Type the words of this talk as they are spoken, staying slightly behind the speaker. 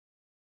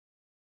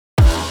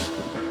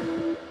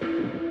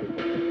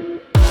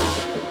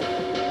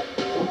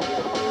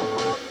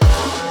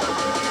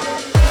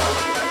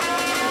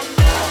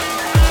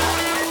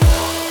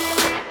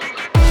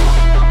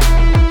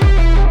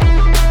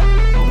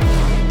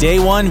Day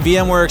one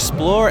VMware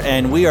Explore,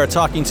 and we are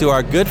talking to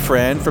our good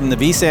friend from the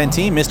vSAN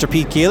team, Mr.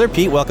 Pete Koehler.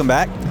 Pete, welcome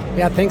back.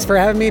 Yeah, thanks for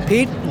having me,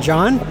 Pete.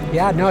 John?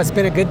 Yeah, no, it's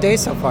been a good day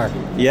so far.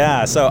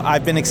 Yeah, so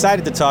I've been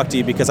excited to talk to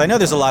you because I know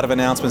there's a lot of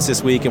announcements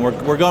this week, and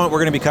we're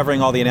going to be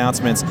covering all the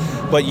announcements.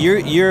 But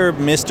you're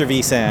Mr.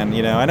 vSAN.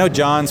 You know, I know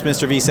John's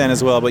Mr. vSAN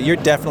as well, but you're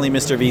definitely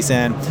Mr.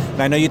 vSAN,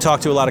 and I know you talk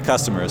to a lot of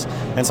customers.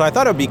 And so I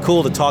thought it would be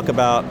cool to talk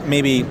about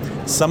maybe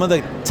some of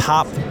the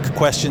top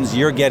questions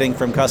you're getting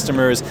from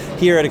customers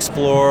here at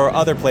Explore,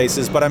 other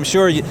places. But I'm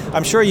sure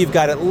you've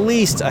got at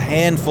least a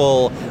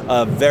handful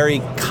of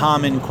very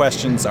common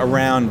questions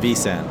around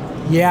vSAN.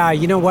 Yeah,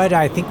 you know what?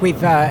 I think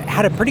we've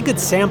had a pretty good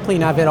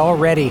sampling of it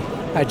already,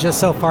 just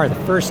so far. The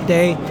first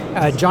day,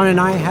 John and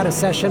I had a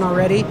session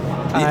already.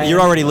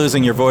 You're already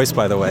losing your voice,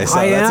 by the way, so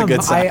that's a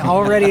good sign. I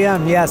already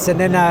am, yes. And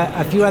then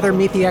a few other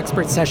Meet the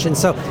Expert sessions.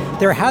 So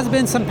there has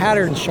been some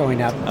patterns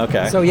showing up.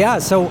 Okay. So yeah,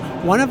 so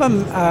one of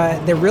them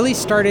that really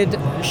started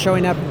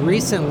showing up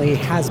recently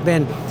has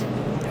been,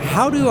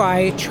 how do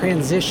I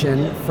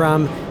transition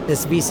from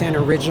this vSAN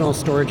original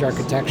storage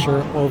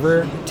architecture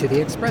over to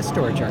the Express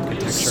storage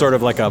architecture? Sort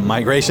of like a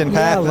migration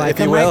path, like if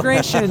you will?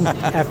 migration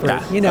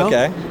effort, you know?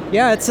 Okay.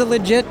 Yeah, it's a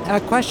legit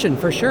question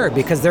for sure,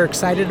 because they're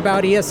excited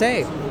about ESA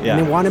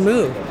and they want to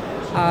move.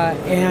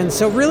 And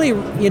so really,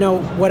 you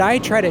know, what I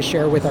try to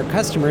share with our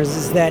customers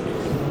is that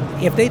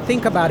if they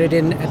think about it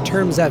in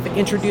terms of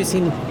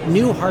introducing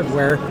new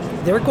hardware,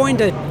 they're going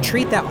to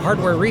treat that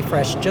hardware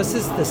refresh just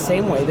as the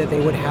same way that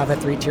they would have a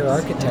 3-tier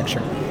architecture.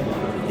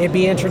 They'd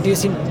be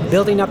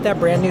building up that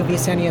brand new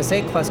vSAN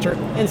ESA cluster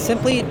and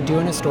simply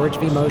doing a storage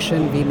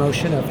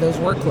vMotion of those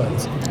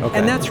workloads. Okay.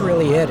 And that's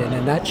really it in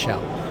a nutshell.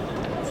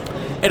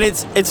 And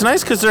it's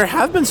nice because there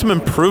have been some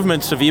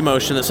improvements to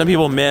vMotion that some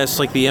people miss,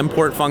 like the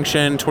import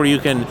function to where you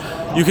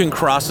can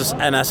cross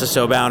an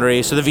SSO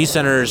boundary. So the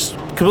vCenter's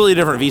completely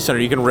different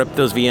vCenter. You can rip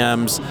those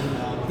VMs.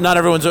 Not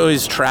everyone's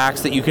always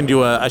tracks that you can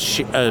do a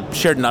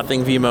shared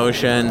nothing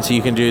vMotion, so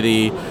you can do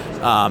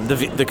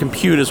the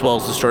compute as well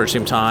as the storage at the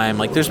same time.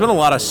 Like, there's been a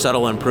lot of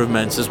subtle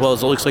improvements, as well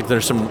as it looks like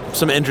there's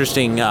some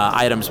interesting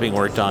items being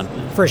worked on.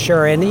 For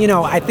sure, and you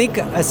know, I think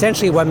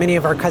essentially what many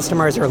of our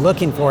customers are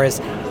looking for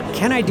is,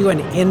 can I do an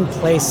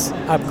in-place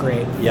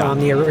upgrade from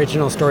the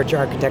original storage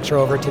architecture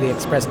over to the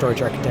Express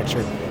storage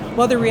architecture?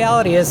 Well, the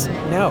reality is,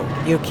 no,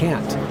 you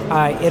can't.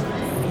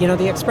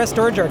 The Express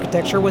storage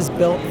architecture was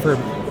built for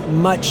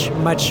much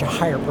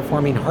higher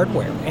performing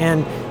hardware,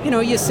 and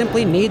you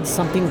simply need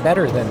something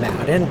better than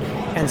that.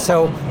 And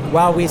so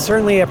while we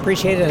certainly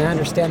appreciate it and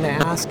understand the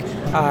ask,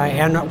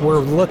 and we're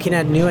looking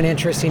at new and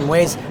interesting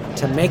ways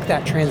to make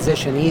that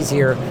transition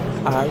easier,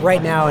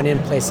 right now an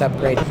in-place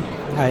upgrade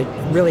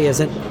really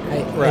isn't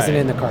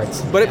in the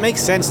cards. But it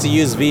makes sense to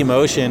use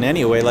vMotion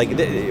anyway. Like,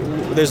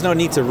 there's no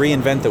need to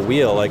reinvent the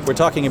wheel. Like, we're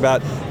talking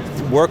about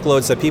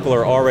workloads that people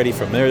are already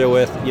familiar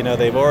with. You know,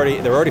 they're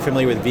already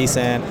familiar with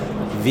vSAN.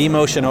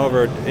 vMotion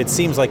over, it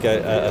seems like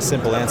a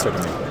simple answer to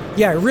me.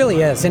 Yeah, it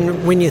really is.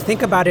 And when you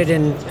think about it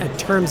in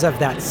terms of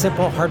that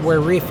simple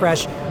hardware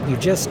refresh, you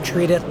just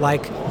treat it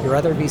like your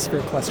other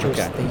vSphere clusters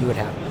that you would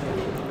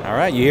have. All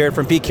right, you hear it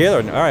from Pete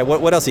Koehler. All right,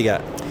 what else you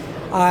got?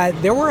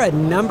 There were a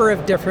number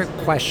of different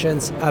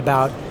questions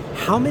about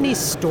how many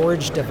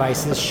storage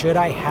devices should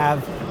I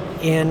have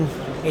in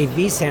a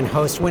vSAN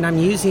host when I'm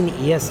using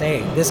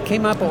ESA. This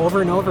came up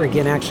over and over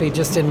again, actually,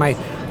 just in my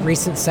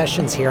recent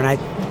sessions here, and I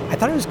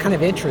thought it was kind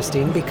of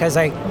interesting because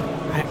I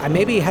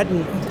maybe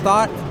hadn't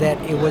thought that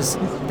it was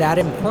that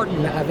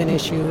important of an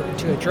issue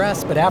to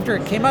address, but after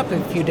it came up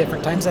a few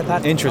different times, I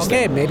thought,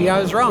 okay, maybe I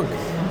was wrong.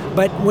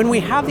 But when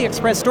we have the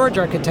Express storage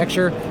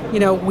architecture,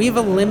 we've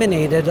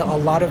eliminated a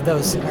lot of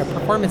those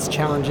performance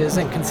challenges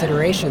and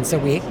considerations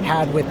that we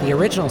had with the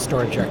original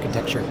storage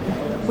architecture.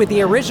 With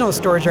the original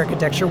storage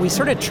architecture, we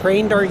sort of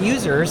trained our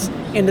users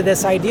into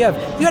this idea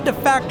of you had to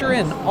factor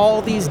in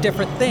all these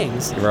different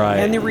things. Right.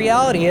 And the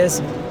reality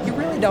is, you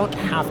really don't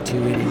have to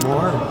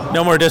anymore.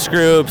 No more disk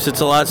groups.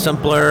 It's a lot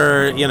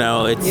simpler.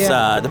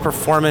 The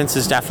performance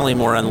is definitely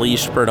more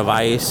unleashed per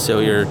device.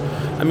 So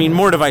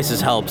more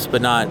devices helps,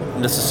 but you're not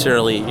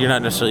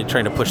necessarily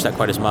trying to push that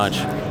quite as much.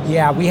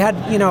 Yeah, we had,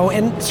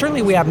 and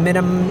certainly we have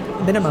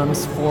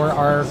minimums for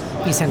our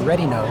vSAN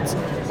ready nodes,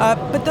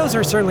 but those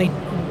are certainly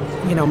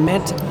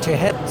meant to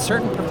hit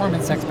certain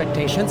performance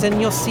expectations, and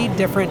you'll see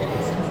different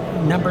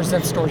numbers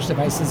of storage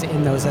devices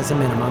in those as a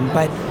minimum.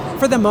 But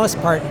for the most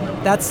part,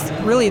 that's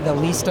really the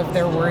least of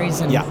their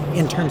worries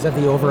in terms of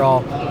the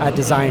overall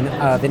design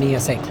of an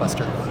ESA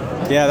cluster.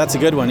 Yeah, that's a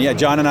good one. Yeah,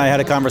 John and I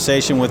had a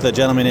conversation with a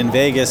gentleman in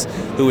Vegas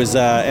who was,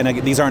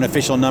 these aren't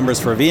official numbers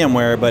for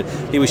VMware, but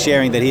he was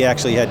sharing that he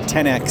actually had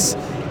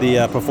 10x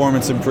the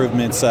performance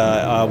improvements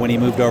when he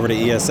moved over to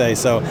ESA.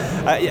 So,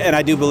 and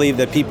I do believe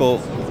that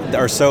people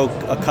are so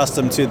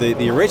accustomed to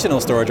the original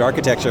storage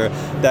architecture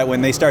that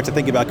when they start to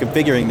think about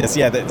configuring this,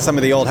 that some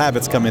of the old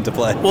habits come into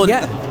play. Well,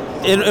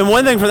 And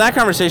one thing from that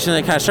conversation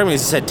that kind of struck me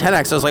is you said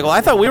 10x. I was like, well,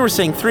 I thought we were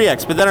saying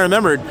 3x, but then I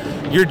remembered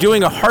you're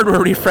doing a hardware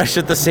refresh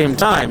at the same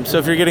time. So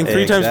if you're getting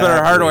 3 times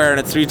better hardware and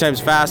it's 3 times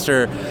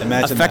faster,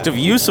 effective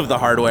use of the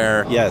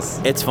hardware,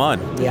 it's fun.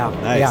 Yeah,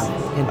 nice.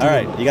 Yeah. Indeed. All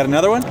right, you got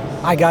another one?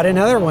 I got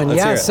another one.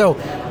 Let's hear it. So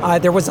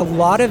there was a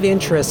lot of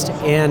interest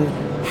in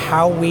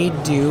how we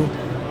do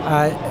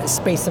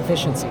space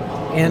efficiency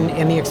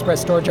in the Express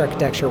Storage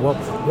architecture. Well,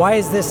 why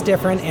is this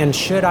different, and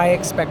should I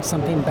expect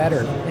something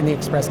better in the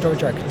Express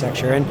Storage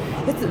architecture? And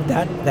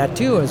that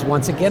too is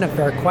once again a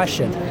fair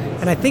question.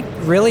 And I think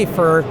really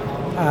for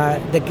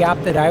the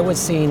gap that I was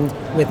seeing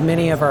with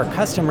many of our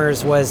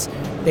customers was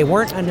they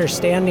weren't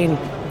understanding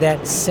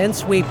that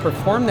since we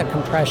perform the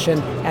compression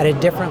at a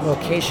different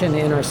location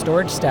in our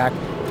storage stack,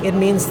 it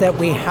means that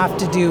we have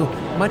to do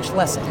much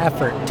less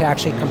effort to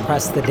actually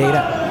compress the data.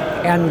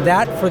 And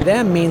that for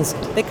them means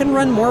they can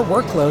run more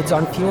workloads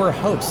on fewer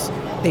hosts.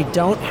 They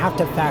don't have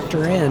to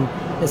factor in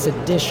this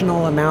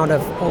additional amount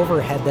of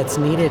overhead that's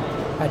needed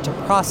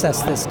to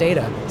process this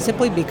data,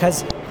 simply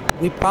because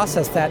we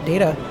process that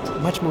data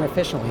much more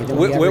efficiently than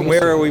we ever used to.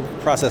 Where are we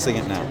processing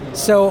it now?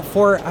 So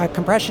for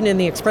compression in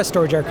the Express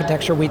Storage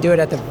architecture, we do it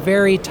at the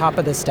very top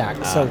of the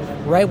stack. So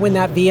right when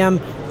that VM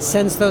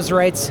sends those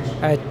writes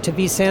to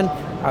vSAN,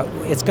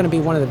 it's going to be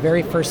one of the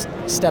very first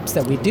steps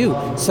that we do,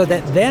 so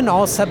that then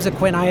all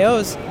subsequent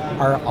IOs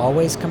are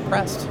always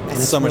compressed. And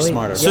it's so much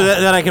smarter. So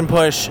then I can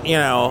push,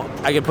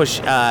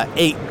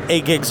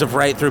 8 gigs of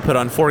write throughput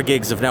on 4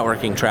 gigs of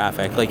networking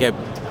traffic. Like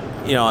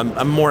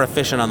I'm more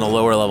efficient on the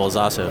lower levels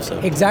also. So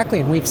exactly,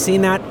 and we've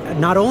seen that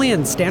not only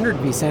in standard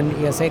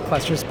vSAN ESA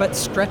clusters, but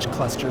stretch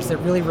clusters that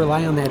really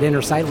rely on that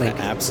inner side link.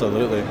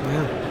 Absolutely.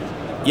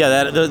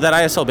 Yeah, that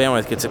ISL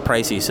bandwidth gets it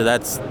pricey, so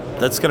that's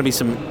going to be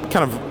some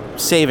kind of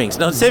savings.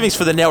 No, savings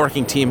for the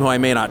networking team who I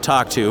may not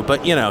talk to,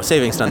 but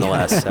savings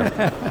nonetheless. So.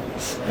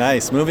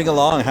 Nice. Moving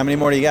along. How many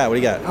more do you got? What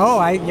do you got?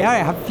 I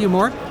have a few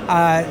more.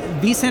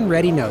 vSAN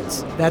ready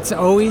nodes. That's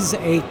always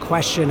a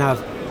question of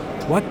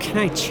what can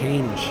I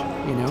change?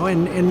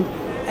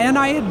 And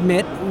I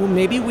admit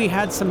maybe we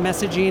had some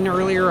messaging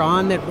earlier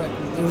on that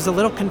it was a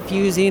little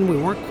confusing. We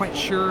weren't quite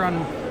sure on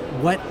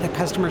what the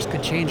customers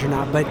could change or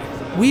not, but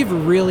we've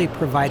really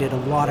provided a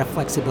lot of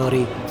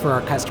flexibility for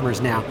our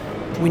customers now.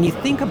 When you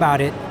think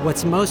about it,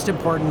 what's most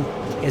important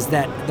is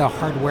that the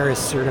hardware is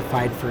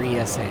certified for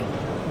ESA.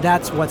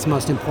 That's what's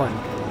most important.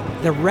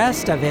 The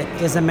rest of it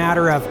is a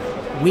matter of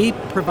we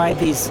provide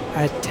these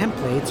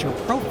templates or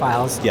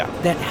profiles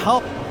that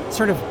help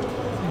sort of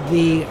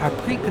the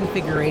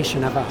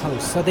pre-configuration of a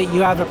host so that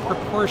you have a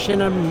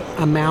proportionate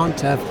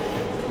amount of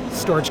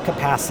storage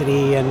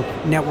capacity and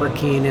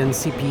networking and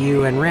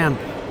CPU and RAM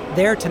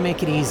there to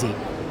make it easy.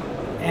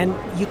 And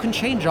you can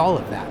change all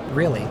of that,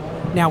 really.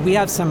 Now, we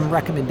have some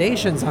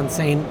recommendations on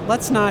saying,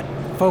 let's not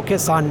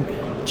focus on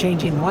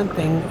changing one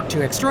thing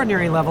to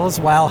extraordinary levels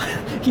while,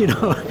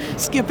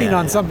 skipping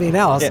on something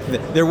else. Yeah,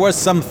 there was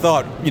some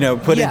thought,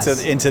 put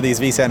into these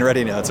vSAN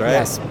ready nodes, right?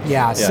 Yes,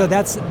 yeah. So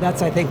that's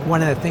I think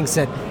one of the things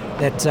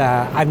that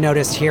I've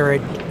noticed here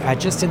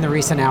just in the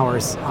recent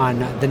hours on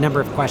the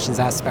number of questions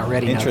asked about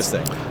ready nodes.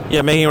 Interesting.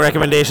 Yeah, making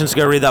recommendations.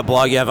 Go read that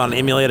blog you have on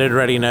emulated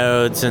ready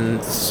nodes, and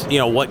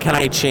what can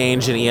I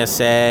change in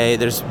ESA.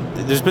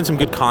 There's been some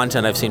good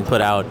content I've seen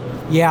put out.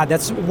 Yeah,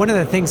 that's one of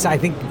the things I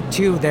think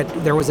too that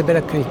there was a bit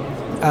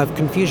of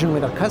confusion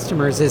with our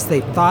customers is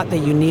they thought that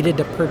you needed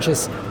to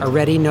purchase a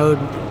ready node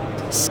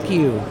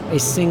SKU, a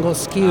single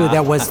SKU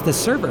that was the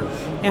server.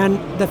 And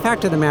the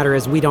fact of the matter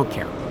is we don't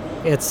care.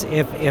 It's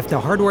if the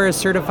hardware is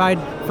certified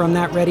from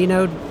that ready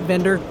node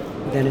vendor,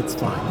 then it's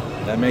fine.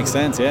 That makes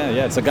sense.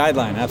 Yeah. It's a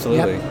guideline.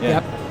 Absolutely.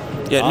 Yep.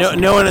 Yeah. Awesome.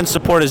 No one in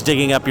support is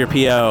digging up your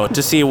PO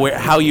to see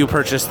how you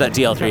purchased that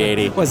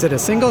DL380. Was it a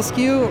single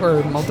SKU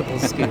or multiple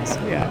SKUs?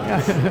 Yeah.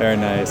 Very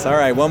nice. All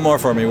right, one more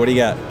for me. What do you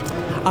got?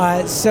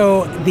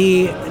 So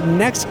the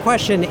next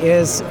question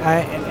is,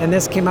 and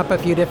this came up a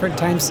few different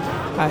times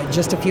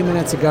just a few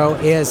minutes ago,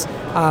 is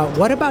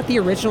what about the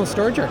original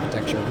storage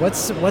architecture?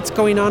 What's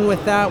going on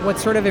with that? What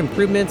sort of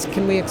improvements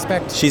can we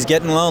expect? She's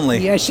getting lonely.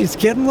 Yeah, she's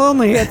getting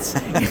lonely. It's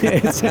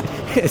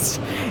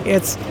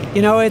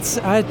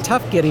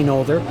tough getting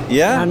older.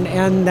 Yeah.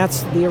 And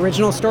that's the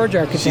original storage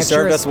architecture. She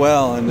served us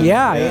well.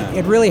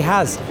 It really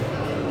has.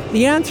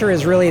 The answer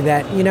is really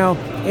that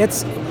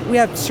we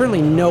have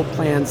certainly no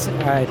plans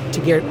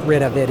to get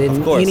rid of it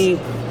in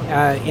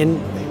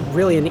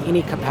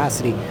any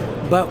capacity.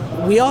 But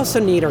we also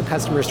need our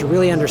customers to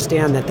really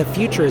understand that the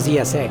future is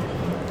ESA.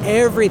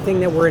 Everything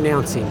that we're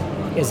announcing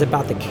is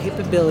about the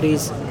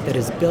capabilities that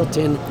is built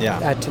in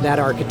to that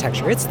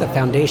architecture. It's the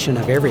foundation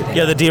of everything.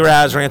 Yeah, the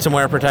DRAS,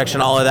 ransomware protection,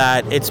 all of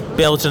that, it's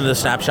built into the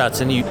snapshots,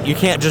 and you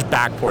can't just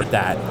backport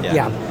that.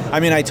 Yeah. I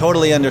mean, I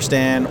totally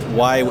understand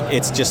why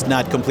it's just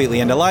not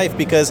completely end of life,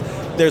 because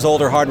there's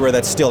older hardware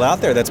that's still out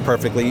there that's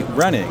perfectly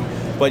running.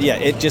 But yeah,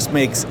 it just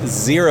makes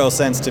zero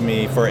sense to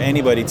me for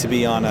anybody to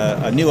be on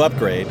a new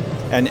upgrade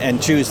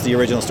and choose the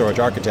original storage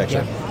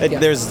architecture.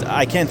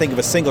 I can't think of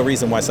a single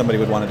reason why somebody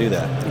would want to do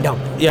that. No.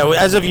 Yeah,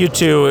 as of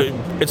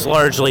U2, it's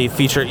largely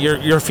feature.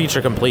 You're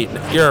feature complete.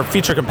 You're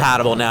feature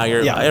compatible now.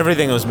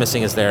 Everything that was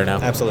missing is there now.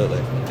 Absolutely.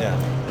 Yeah.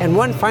 And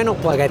one final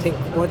plug, I think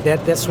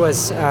that this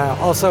was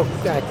also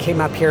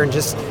came up here in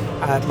just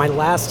my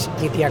last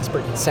Meet the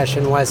Expert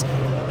session was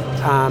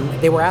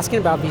they were asking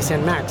about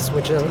vSAN Max,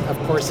 which of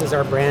course is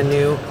our brand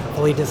new,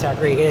 fully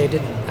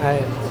disaggregated,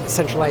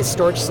 centralized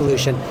storage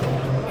solution.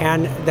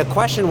 And the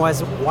question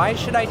was, why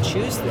should I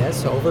choose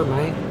this over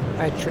my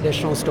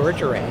traditional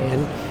storage array?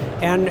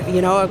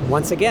 And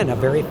once again, a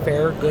very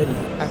fair, good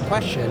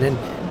question.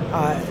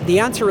 And the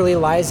answer really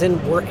lies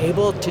in we're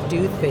able to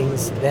do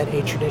things that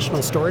a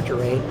traditional storage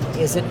array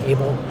isn't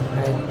able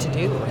to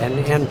do.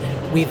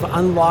 And we've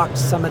unlocked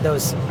some of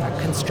those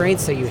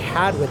constraints that you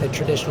had with a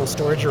traditional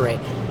storage array.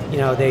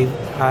 They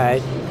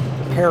a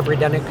pair of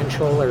redundant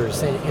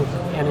controllers and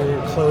an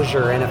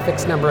enclosure and a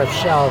fixed number of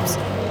shelves,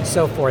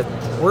 so forth.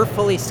 We're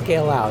fully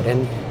scale out,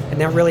 and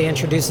that really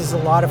introduces a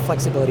lot of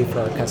flexibility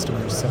for our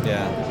customers. So.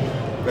 Yeah.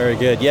 Very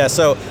good. Yeah,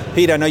 so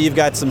Pete, I know you've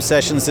got some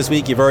sessions this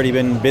week. You've already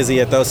been busy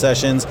at those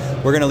sessions.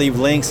 We're going to leave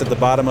links at the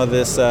bottom of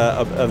this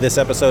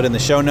episode in the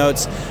show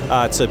notes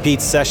to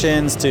Pete's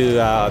sessions, to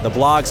the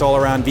blogs all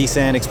around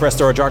vSAN, Express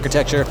Storage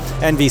Architecture,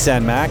 and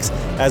vSAN Max.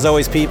 As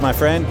always, Pete, my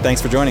friend,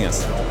 thanks for joining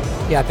us.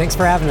 Yeah, thanks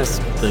for having us.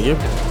 Thank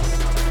you.